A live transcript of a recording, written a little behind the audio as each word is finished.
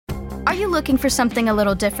Are you looking for something a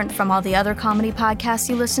little different from all the other comedy podcasts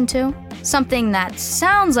you listen to? Something that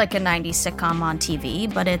sounds like a 90s sitcom on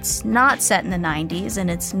TV, but it's not set in the 90s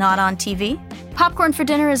and it's not on TV? Popcorn for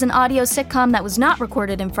Dinner is an audio sitcom that was not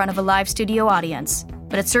recorded in front of a live studio audience,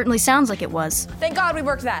 but it certainly sounds like it was. Thank God we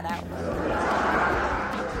worked that out.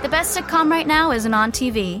 The best sitcom right now isn't on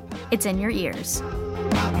TV, it's in your ears.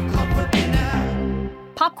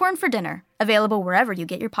 Popcorn for Dinner, available wherever you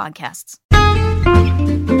get your podcasts.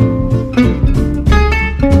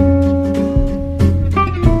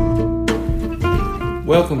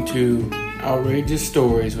 Welcome to Outrageous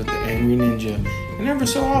Stories with the Angry Ninja, and ever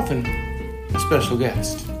so often, a special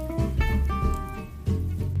guest.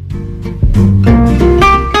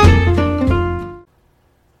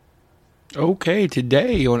 Okay,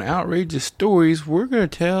 today on Outrageous Stories, we're going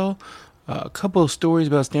to tell a couple of stories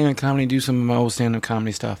about stand-up comedy, do some of my old stand-up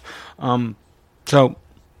comedy stuff. So,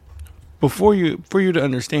 for you to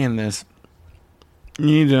understand this, you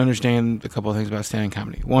need to understand a couple of things about stand-up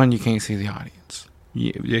comedy. One, you can't see the audience.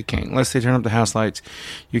 You can't. Unless they turn up the house lights,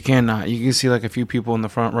 you cannot. You can see like a few people in the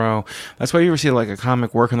front row. That's why you ever see like a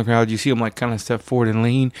comic work in the crowd, you see them like kind of step forward and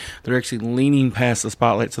lean. They're actually leaning past the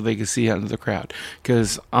spotlight so they can see out into the crowd.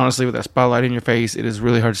 Because honestly, with that spotlight in your face, it is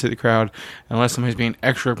really hard to see the crowd. Unless somebody's being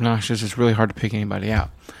extra obnoxious, it's really hard to pick anybody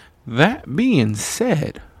out. That being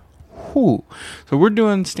said, so we're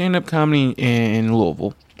doing stand-up comedy in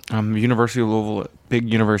Louisville. University of Louisville,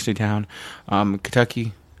 big university town.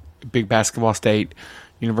 Kentucky, big basketball state.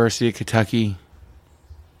 University of Kentucky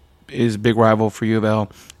is a big rival for U of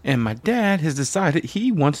L. And my dad has decided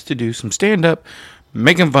he wants to do some stand-up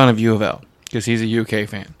making fun of U of L because he's a UK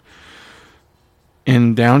fan.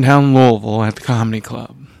 In downtown Louisville at the Comedy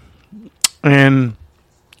Club. And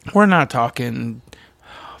we're not talking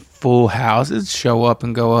full houses, show up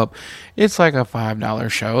and go up. It's like a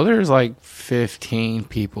 $5 show. There's like 15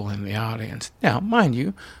 people in the audience. Now, mind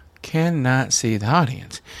you, cannot see the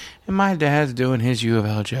audience. And my dad's doing his U of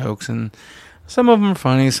L jokes, and some of them are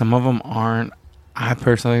funny, some of them aren't. I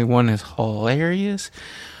personally, one is hilarious.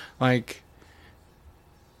 So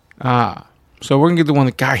we're going to get the one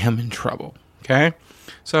that got him in trouble, okay?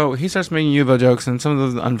 So he starts making U of L jokes, and some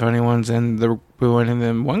of the unfunny ones, and they're booing, and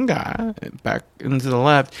then one guy back into the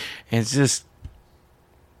left, and it's just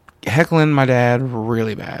heckling my dad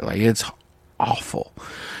really bad. Like, it's awful.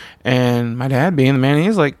 And my dad, being the man he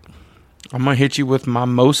is, like, I'm going to hit you with my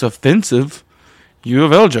most offensive U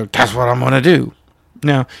of L joke. That's what I'm going to do.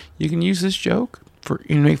 Now, you can use this joke for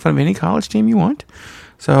make fun of any college team you want.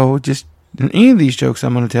 So just in any of these jokes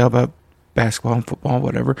I'm going to tell about basketball and football,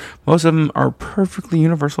 whatever, most of them are perfectly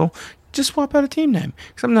universal. Just swap out a team name.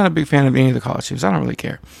 Because I'm not a big fan of any of the college teams. I don't really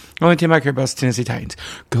care. The only team I care about is the Tennessee Titans.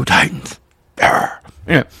 Go Titans.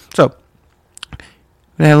 Yeah. So,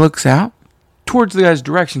 Dad looks out towards the guy's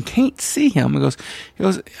direction, can't see him. He goes,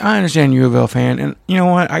 I understand U of L fan, and you know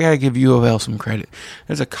what? I got to give U of L some credit.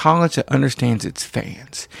 There's a college that understands its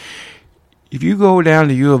fans. If you go down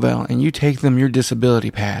to U of L and you take them your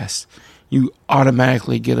disability pass, you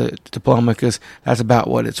automatically get a diploma because that's about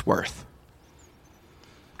what it's worth.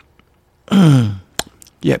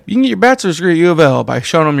 Yep, you can get your bachelor's degree at U of L by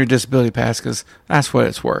showing them your disability pass because that's what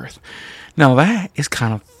it's worth. Now that is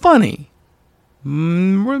kind of funny.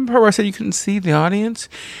 Remember the part where I said you couldn't see the audience?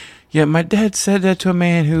 Yeah, my dad said that to a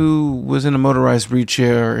man who was in a motorized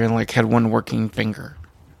wheelchair and like had one working finger.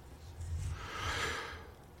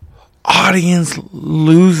 Audience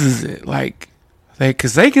loses it,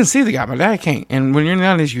 because they can see the guy, my dad can't. And when you're in the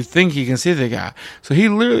audience, you think you can see the guy. So he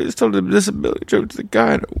literally told a disability joke to the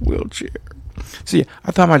guy in a wheelchair. So yeah, I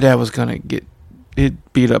thought my dad was gonna get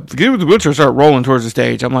it beat up. The kid with the wheelchair started rolling towards the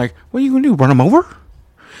stage. I'm like, what are you gonna do? Run him over?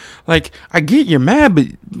 Like, I get you're mad, but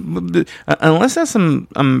unless that's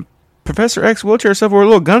some Professor X wheelchair stuff where a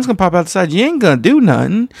little gun's gonna pop out the side, you ain't gonna do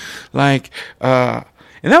nothing. And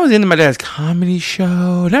that was the end of my dad's comedy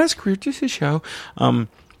show. Not his career, just his show.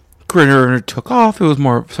 Career took off. It was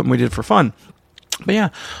more something we did for fun. But yeah,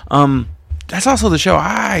 that's also the show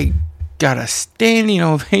I got a standing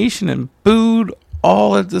ovation and booed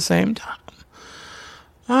all at the same time.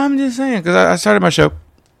 I'm just saying, because I started my show.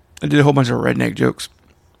 I did a whole bunch of redneck jokes.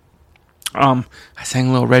 I sang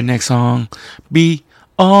a little redneck song. Be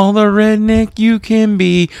all the redneck you can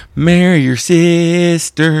be. Marry your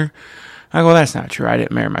sister. I go, that's not true. I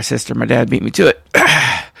didn't marry my sister. My dad beat me to it.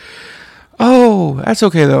 Oh, that's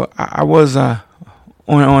okay, though. I was on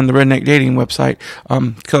the redneck dating website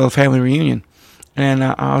called Family Reunion. And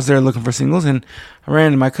I was there looking for singles. And I ran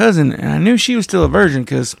into my cousin. And I knew she was still a virgin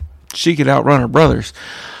because she could outrun her brothers.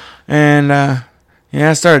 And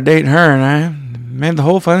I started dating her. And I made the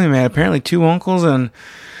whole family mad. Apparently 2 uncles and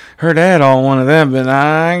her dad all wanted that, but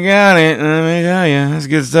I got it. Let me tell you, that's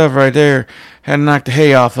good stuff right there. Had to knock the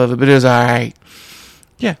hay off of it, but it was all right.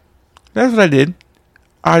 Yeah, that's what I did.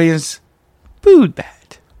 Audience booed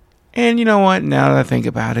that. And you know what? Now that I think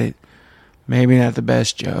about it, maybe not the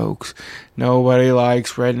best jokes. Nobody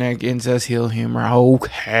likes redneck incest heel humor.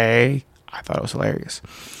 Okay. I thought it was hilarious.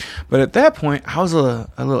 But at that point, I was a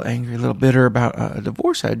little angry, a little bitter about a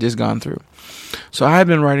divorce I had just gone through. So I had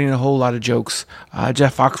been writing a whole lot of jokes,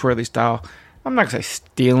 Jeff Foxworthy style. I'm not going to say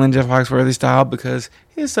stealing Jeff Foxworthy style, because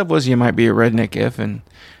his stuff was you might be a redneck if, and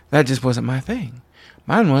that just wasn't my thing.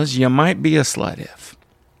 Mine was you might be a slut if.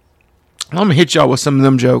 I'm going to hit y'all with some of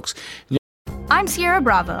them jokes. I'm Sierra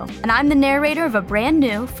Bravo, and I'm the narrator of a brand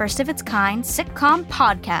new, first-of-its-kind sitcom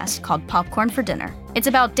podcast called Popcorn for Dinner. It's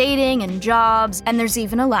about dating and jobs, and there's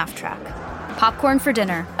even a laugh track. Popcorn for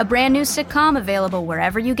Dinner, a brand new sitcom available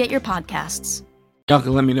wherever you get your podcasts. Y'all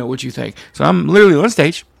can let me know what you think. So I'm literally on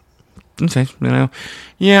stage.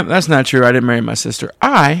 Yeah, that's not true. I didn't marry my sister.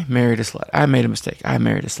 I married a slut. I made a mistake. I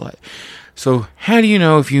married a slut. So how do you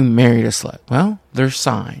know if you married a slut? Well, there's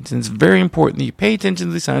signs, and it's very important that you pay attention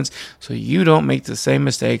to these signs so you don't make the same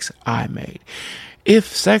mistakes I made.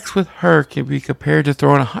 If sex with her can be compared to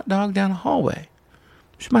throwing a hot dog down a hallway,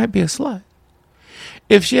 she might be a slut.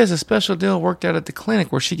 If she has a special deal worked out at the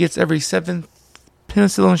clinic where she gets every 7th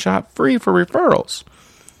penicillin shot free for referrals,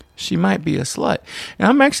 she might be a slut. And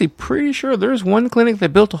I'm actually pretty sure there's one clinic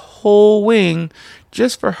that built a whole wing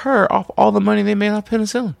just for her off all the money they made off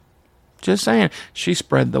penicillin. Just saying, she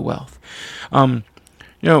spread the wealth.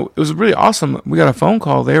 It was really awesome. We got a phone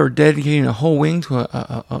call. They were dedicating a whole wing to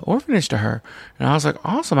a orphanage to her. And I was like,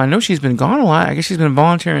 awesome. I know she's been gone a lot. I guess she's been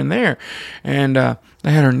volunteering there. And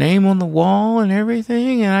they had her name on the wall and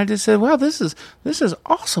everything. And I just said, wow, this is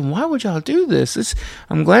awesome. Why would y'all do this?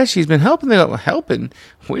 I'm glad she's been helping. They're like, helping.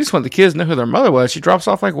 We just want the kids to know who their mother was. She drops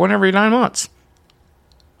off like one every 9 months.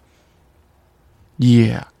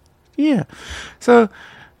 Yeah. So,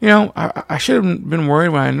 I should have been worried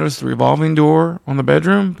when I noticed the revolving door on the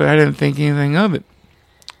bedroom, but I didn't think anything of it.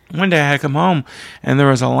 One day I had to come home, and there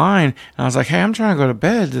was a line, and I was like, hey, I'm trying to go to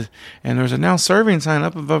bed, and there was a now serving sign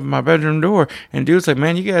up above my bedroom door, and dude's like,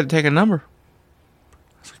 man, you got to take a number.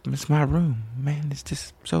 I was like, it's my room. Man, it's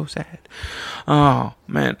just so sad. Oh,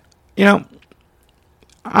 man.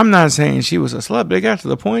 I'm not saying she was a slut, but it got to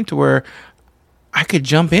the point to where I could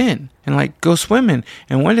jump in and, go swimming,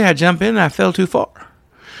 and one day I jumped in, and I fell too far.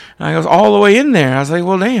 And I was all the way in there. I was like,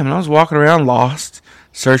 well, damn. And I was walking around lost,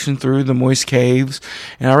 searching through the moist caves.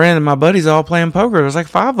 And I ran into my buddies all playing poker. There was like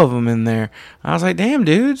 5 of them in there. I was like, damn,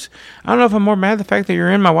 dudes. I don't know if I'm more mad at the fact that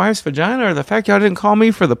you're in my wife's vagina or the fact y'all didn't call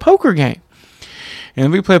me for the poker game.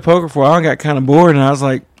 And we played poker for a while and got kind of bored. And I was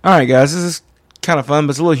like, all right, guys, this is kind of fun,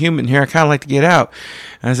 but it's a little humid in here. I kind of like to get out.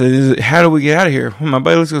 And I said, how do we get out of here? Well, my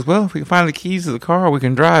buddy goes, well, if we can find the keys to the car, we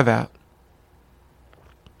can drive out.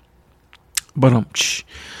 But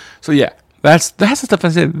So yeah, that's the stuff I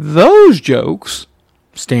said. Those jokes,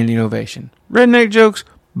 standing ovation. Redneck jokes,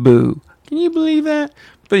 boo. Can you believe that?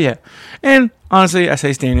 But yeah, and honestly, I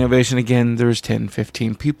say standing ovation again. There's 10,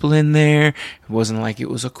 15 people in there. It wasn't like it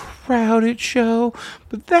was a crowded show,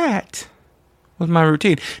 but that was my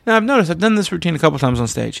routine. Now I've noticed I've done this routine a couple times on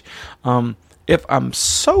stage. If I'm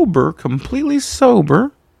sober, completely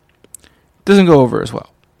sober, it doesn't go over as well.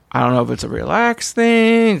 I don't know if it's a relaxed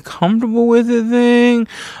thing, comfortable with it thing.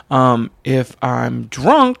 If I'm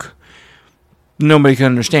drunk, nobody can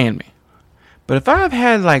understand me. But if I've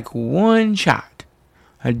had one shot,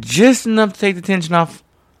 just enough to take the tension off,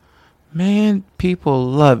 man, people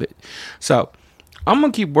love it. So I'm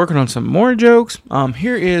going to keep working on some more jokes.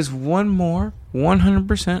 Here is one more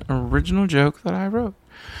 100% original joke that I wrote.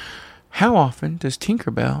 How often does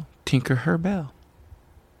Tinkerbell tinker her bell?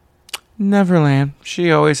 Neverland.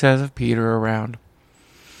 She always has a Peter around.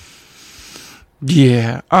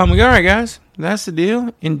 Yeah. All right, guys. That's the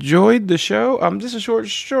deal. Enjoyed the show. Just a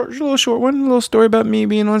little short one. A little story about me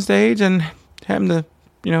being on stage and having to,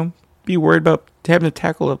 be worried about having to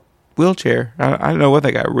tackle a wheelchair. I don't know what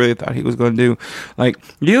that guy really thought he was going to do.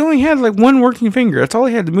 He only had one working finger. That's all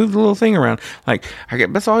he had to move the little thing around.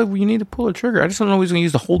 That's all you need to pull a trigger. I just don't know what he's going to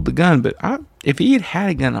use to hold the gun. But if he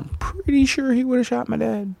had a gun, I'm pretty sure he would have shot my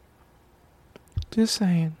dad. Just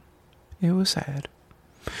saying. It was sad.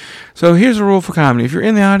 So here's a rule for comedy. If you're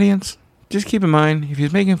in the audience, just keep in mind, if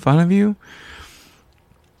he's making fun of you,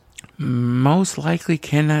 most likely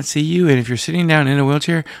cannot see you. And if you're sitting down in a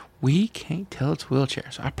wheelchair, we can't tell it's a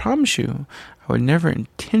wheelchair. So I promise you, I would never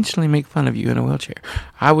intentionally make fun of you in a wheelchair.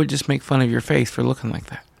 I would just make fun of your face for looking like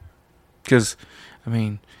that. Because,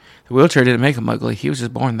 the wheelchair didn't make him ugly. He was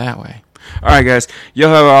just born that way. All right, guys. Y'all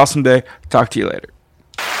have an awesome day. Talk to you later.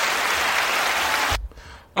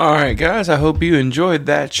 Alright, guys, I hope you enjoyed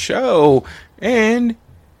that show. And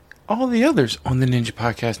all the others on the Ninja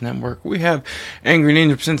Podcast Network. We have Angry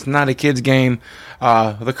Ninja Presents Not a Kid's Game,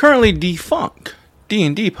 the currently defunct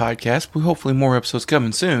D&D podcast, with hopefully more episodes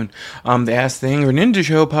coming soon. The Ask the Angry Ninja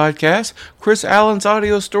Show podcast, Chris Allen's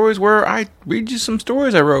audio stories, where I read you some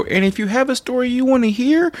stories I wrote. And if you have a story you want to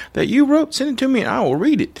hear that you wrote, send it to me and I will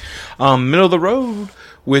read it. Middle of the Road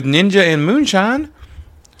with Ninja and Moonshine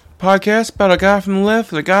podcast, about a guy from the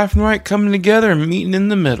left and a guy from the right coming together and meeting in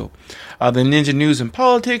the middle. The Ninja News and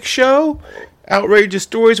Politics show, Outrageous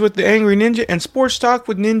Stories with the Angry Ninja, and Sports Talk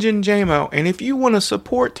with Ninja and JMO. And if you want to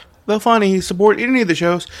support the funny, support any of the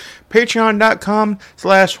shows,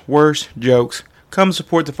 patreon.com/worstjokes. Come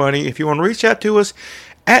support the funny. If you want to reach out to us,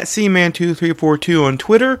 at cman2342 on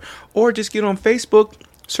Twitter, or just get on Facebook,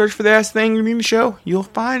 search for the Ask the Angry Ninja Show. You'll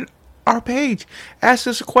find our page. Ask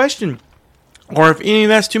us a question. Or if any of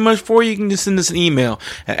that's too much for you, you can just send us an email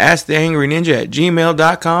at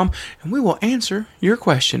asktheangryninja@gmail.com, and we will answer your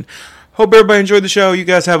question. Hope everybody enjoyed the show. You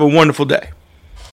guys have a wonderful day.